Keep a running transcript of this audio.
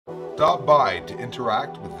Stop by to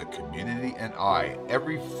interact with the community and I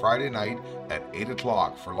every Friday night at 8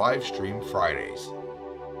 o'clock for live stream Fridays.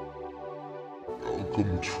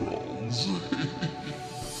 Welcome, trolls.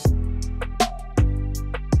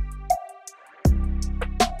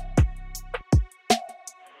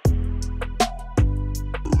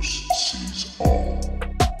 First sees all.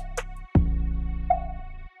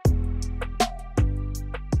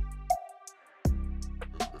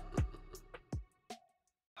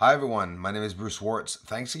 Hi everyone, my name is Bruce Wartz.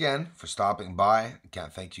 Thanks again for stopping by. I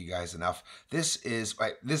can't thank you guys enough. This is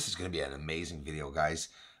going to be an amazing video, guys.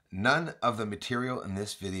 None of the material in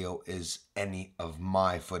this video is any of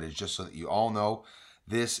my footage, just so that you all know.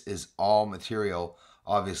 This is all material,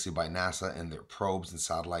 obviously, by NASA and their probes and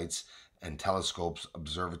satellites and telescopes,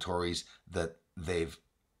 observatories that they've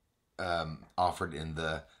offered in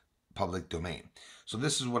the public domain. So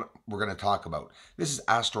this is what we're going to talk about. This is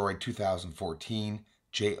Asteroid 2014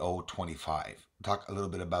 JO25. I'll talk a little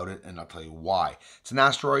bit about it and I'll tell you why. It's an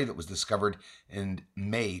asteroid that was discovered in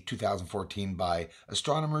May 2014 by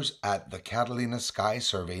astronomers at the Catalina Sky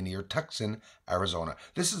Survey near Tucson, Arizona.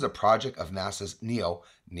 This is a project of NASA's NEO,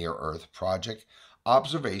 Near Earth Project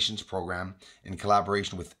Observations Program in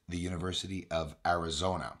collaboration with the University of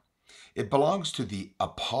Arizona. It belongs to the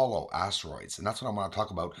Apollo asteroids, and that's what I want to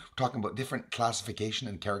talk about. We're talking about different classification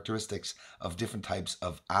and characteristics of different types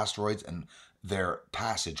of asteroids and their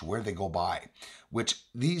passage, where they go by, which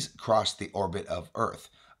these cross the orbit of Earth.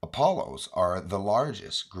 Apollos are the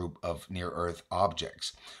largest group of near-Earth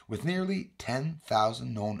objects, with nearly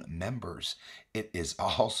 10,000 known members. It is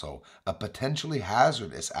also a potentially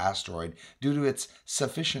hazardous asteroid due to its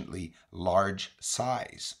sufficiently large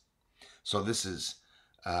size. So this is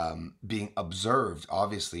being observed,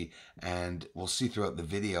 obviously, and we'll see throughout the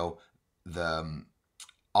video the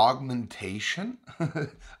augmentation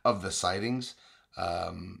of the sightings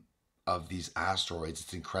of these asteroids.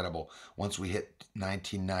 It's incredible. Once we hit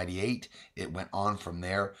 1998, it went on from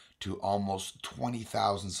there to almost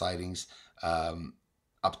 20,000 sightings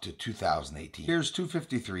up to 2018. Here's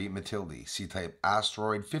 253 Matilde, C-type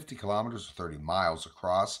asteroid, 50 kilometers or 30 miles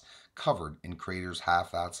across, covered in craters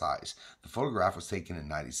half that size. The photograph was taken in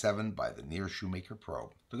 97 by the Near Shoemaker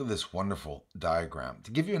probe. Look at this wonderful diagram.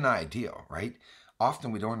 To give you an idea, right?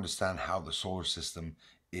 Often we don't understand how the solar system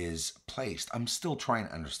is placed. I'm still trying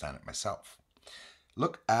to understand it myself.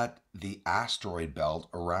 Look at the asteroid belt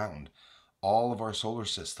around all of our solar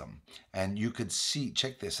system. And you could see,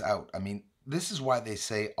 check this out. I mean, this is why they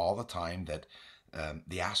say all the time that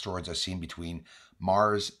the asteroids are seen between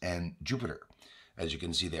Mars and Jupiter, as you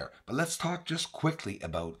can see there. But let's talk just quickly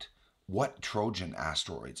about what Trojan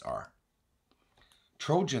asteroids are.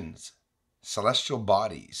 Trojans, celestial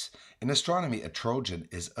bodies. In astronomy, a Trojan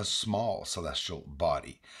is a small celestial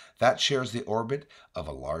body that shares the orbit of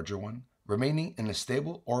a larger one, remaining in a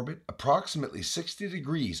stable orbit approximately 60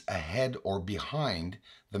 degrees ahead or behind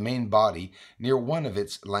the main body near one of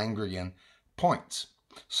its Lagrangian points.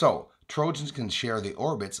 So, Trojans can share the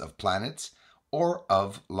orbits of planets or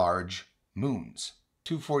of large moons.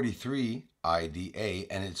 243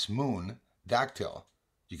 IDA and its moon, Dactyl.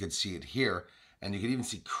 You can see it here. And you can even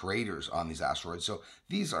see craters on these asteroids. So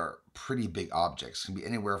these are pretty big objects. Can be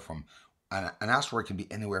anywhere from, an asteroid can be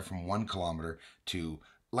anywhere from 1 kilometer to,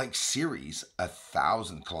 like Ceres,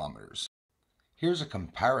 1,000 kilometers. Here's a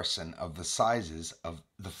comparison of the sizes of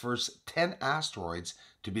the first 10 asteroids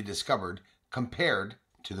to be discovered compared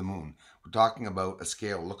to the moon. We're talking about a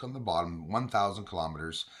scale, look on the bottom, 1,000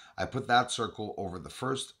 kilometers. I put that circle over the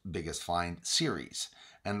first biggest find, Ceres.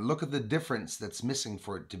 And look at the difference that's missing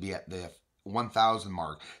for it to be at the 1,000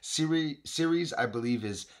 mark. Ceres, I believe,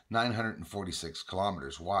 is 946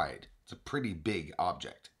 kilometers wide. It's a pretty big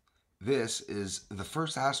object. This is the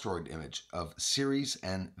first asteroid image of Ceres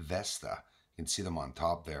and Vesta. You can see them on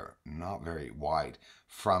top there, not very wide,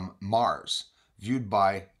 from Mars, viewed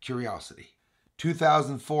by Curiosity.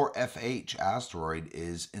 2004 FH asteroid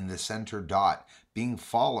is in the center dot, being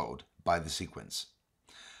followed by the sequence.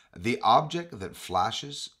 The object that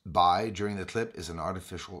flashes by during the clip is an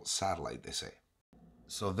artificial satellite, they say.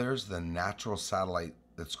 So there's the natural satellite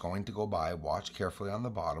that's going to go by. Watch carefully on the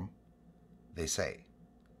bottom. They say.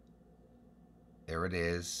 There it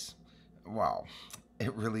is. Wow.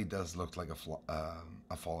 It really does look like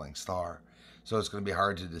a falling star. So it's going to be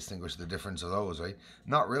hard to distinguish the difference of those, right?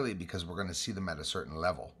 Not really, because we're going to see them at a certain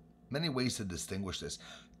level. Many ways to distinguish this.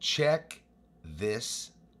 Check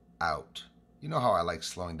this out. You know how I like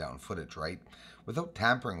slowing down footage, right? Without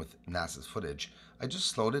tampering with NASA's footage, I just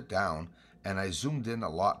slowed it down and I zoomed in a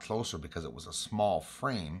lot closer because it was a small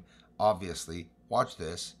frame. Obviously, watch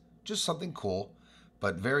this, just something cool.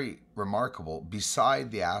 but very remarkable,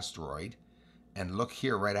 beside the asteroid. And look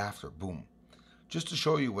here right after, boom. Just to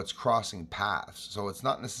show you what's crossing paths. So it's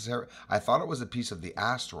not necessarily, I thought it was a piece of the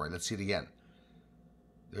asteroid. Let's see it again.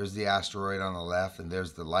 There's the asteroid on the left, and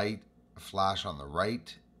there's the light flash on the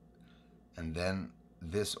right, and then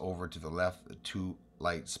this over to the left, the two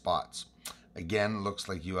light spots. Again, looks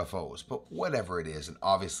like UFOs, but whatever it is, and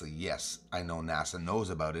obviously, yes, I know NASA knows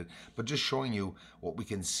about it, but just showing you what we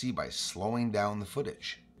can see by slowing down the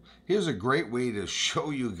footage. Here's a great way to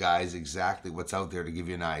show you guys exactly what's out there to give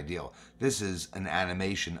you an idea. This is an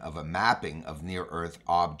animation of a mapping of near-Earth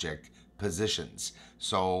object positions.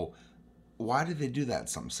 So why did they do that,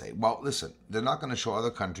 some say? Well, listen, they're not going to show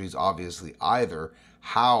other countries, obviously, either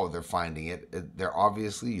how they're finding it. They're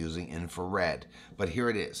obviously using infrared. But here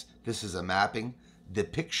it is. This is a mapping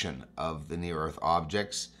depiction of the near-Earth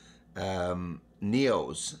objects.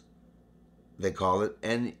 NEOs, they call it,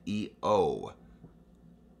 N-E-O.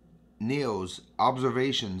 NEO's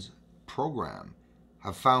observations program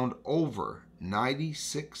have found over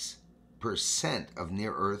 96% of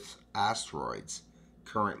near-Earth asteroids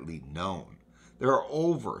currently known. There are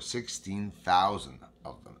over 16,000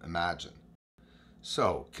 of them, imagine.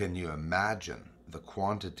 So, can you imagine the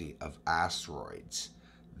quantity of asteroids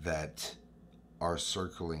that are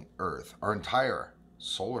circling Earth, our entire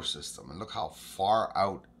solar system, and look how far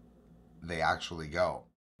out they actually go.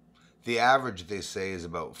 The average, they say, is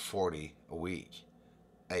about 40 a week.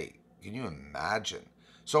 Hey, can you imagine?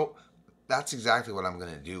 So that's exactly what I'm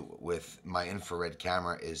going to do with my infrared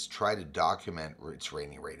camera, is try to document, it's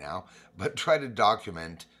raining right now, but try to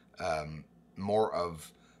document more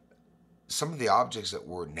of some of the objects that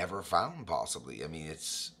were never found, possibly. I mean,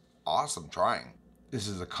 it's awesome trying. This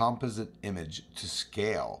is a composite image to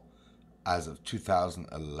scale as of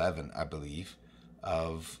 2011, I believe,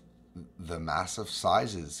 of the massive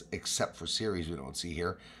sizes, except for Ceres we don't see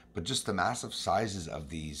here, but just the massive sizes of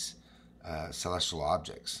these celestial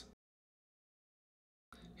objects.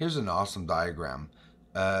 Here's an awesome diagram.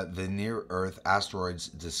 The near-Earth asteroids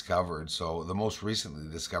discovered, so the most recently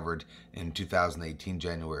discovered in 2018,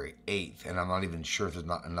 January 8th, and I'm not even sure if there's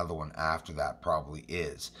not another one after that, probably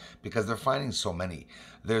is, because they're finding so many.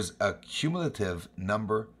 There's a cumulative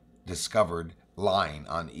number discovered line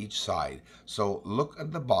on each side. So look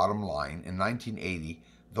at the bottom line in 1980.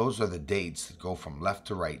 Those are the dates that go from left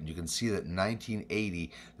to right, and you can see that in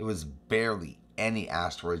 1980 there was barely any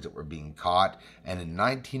asteroids that were being caught, and in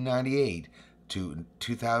 1998 to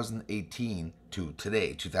 2018 to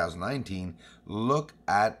today, 2019, look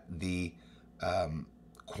at the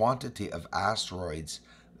quantity of asteroids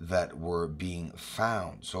that were being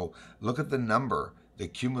found. So look at the number, the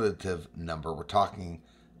cumulative number. We're talking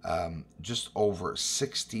just over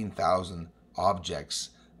 16,000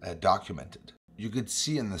 objects documented. You could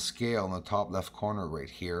see in the scale in the top left corner right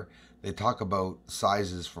here, they talk about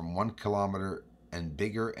sizes from 1 kilometer and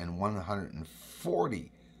bigger and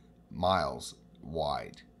 140 miles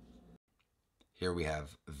wide. Here we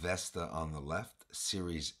have Vesta on the left,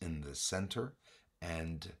 Ceres in the center,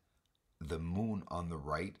 and the moon on the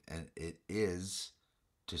right, and it is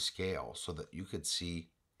to scale so that you could see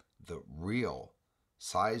the real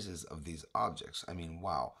sizes of these objects. I mean,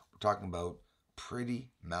 wow, we're talking about pretty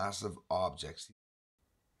massive objects.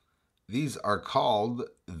 These are called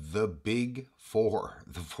the Big Four,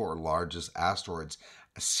 the four largest asteroids.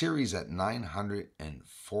 Ceres at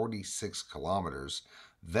 946 kilometers,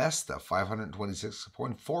 Vesta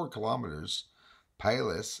 526.4 kilometers,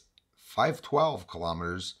 Pallas 512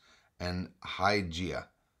 kilometers, and Hygeia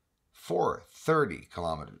 430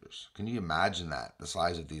 kilometers. Can you imagine that, the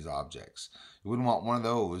size of these objects? You wouldn't want one of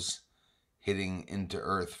those hitting into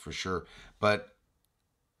Earth for sure. But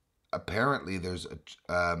apparently there's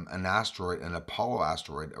an asteroid, an Apollo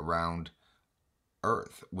asteroid around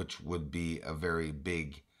Earth, which would be a very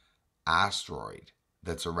big asteroid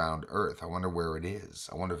that's around Earth. I wonder where it is.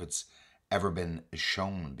 I wonder if it's ever been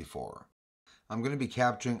shown before. I'm going to be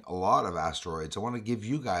capturing a lot of asteroids. I want to give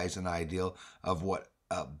you guys an idea of what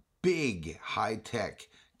a big high-tech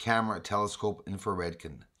camera, telescope, infrared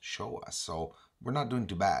can show us. So we're not doing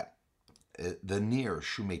too bad. The Near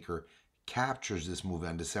Shoemaker captures this movie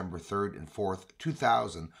on December 3rd and 4th,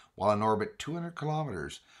 2000, while in orbit 200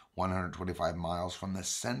 kilometers, 125 miles from the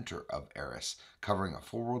center of Eris, covering a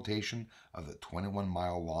full rotation of the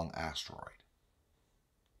 21-mile-long asteroid.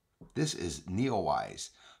 This is NEOWISE.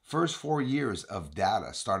 First 4 years of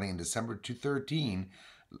data starting in December 2013.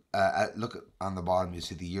 Look on the bottom, you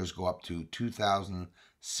see the years go up to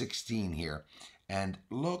 2016 here. And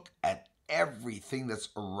look at everything that's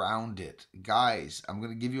around it. Guys, I'm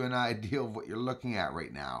going to give you an idea of what you're looking at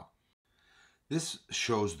right now. This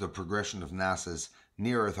shows the progression of NASA's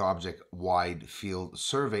Near-Earth Object Wide Field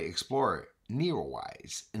Survey Explorer,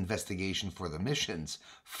 NEOWISE, investigation for the mission's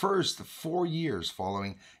first 4 years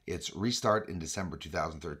following its restart in December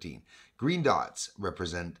 2013. Green dots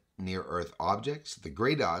represent near-Earth objects. The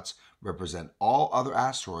gray dots represent all other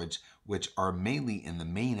asteroids, which are mainly in the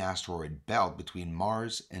main asteroid belt between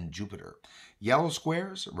Mars and Jupiter. Yellow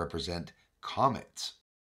squares represent comets.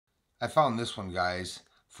 I found this one, guys,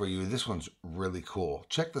 for you. This one's really cool.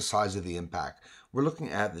 Check the size of the impact. We're looking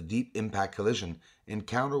at the deep impact collision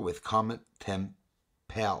encounter with Comet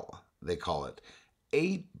Tempel, they call it.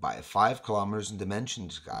 8 by 5 kilometers in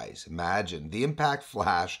dimensions, guys. Imagine. The impact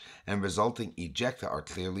flash and resulting ejecta are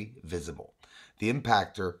clearly visible. The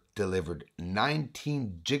impactor delivered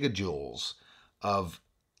 19 gigajoules of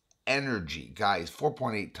energy, guys.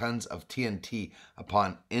 4.8 tons of TNT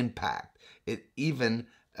upon impact. It even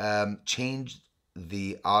changed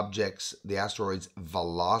the asteroid's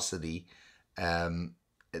velocity,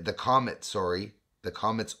 the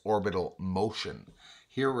comet's orbital motion.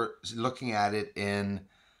 Here we're looking at it in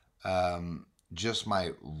just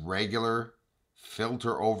my regular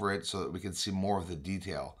filter over it so that we can see more of the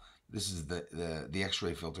detail. This is the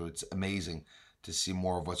X-ray filter. It's amazing to see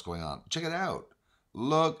more of what's going on. Check it out.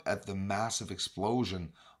 Look at the massive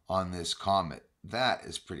explosion on this comet. That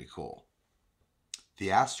is pretty cool.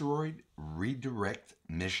 The Asteroid Redirect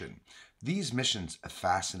Mission. These missions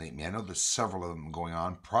fascinate me. I know there's several of them going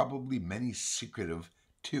on, probably many secretive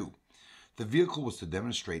too. The vehicle was to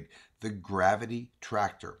demonstrate the gravity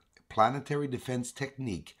tractor, planetary defense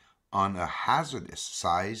technique on a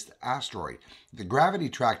hazardous-sized asteroid. The gravity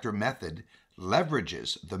tractor method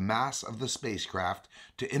leverages the mass of the spacecraft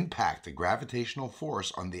to impact the gravitational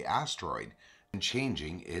force on the asteroid and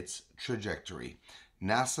changing its trajectory.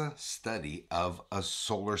 NASA study of a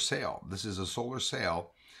solar sail. This is a solar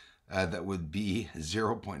sail that would be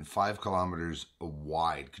 0.5 kilometers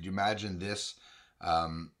wide. Could you imagine this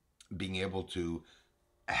being able to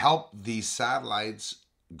help these satellites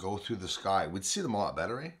go through the sky? We'd see them a lot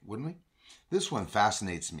better, eh? Wouldn't we? This one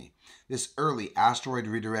fascinates me. This early asteroid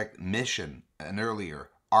redirect mission, an earlier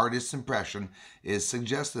artist's impression, is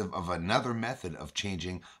suggestive of another method of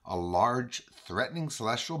changing a large, threatening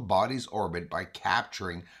celestial body's orbit by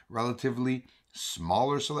capturing relatively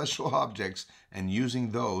smaller celestial objects and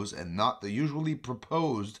using those and not the usually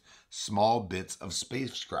proposed small bits of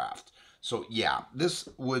spacecraft. So yeah, this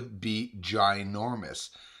would be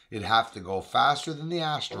ginormous. It'd have to go faster than the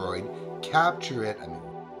asteroid, capture it,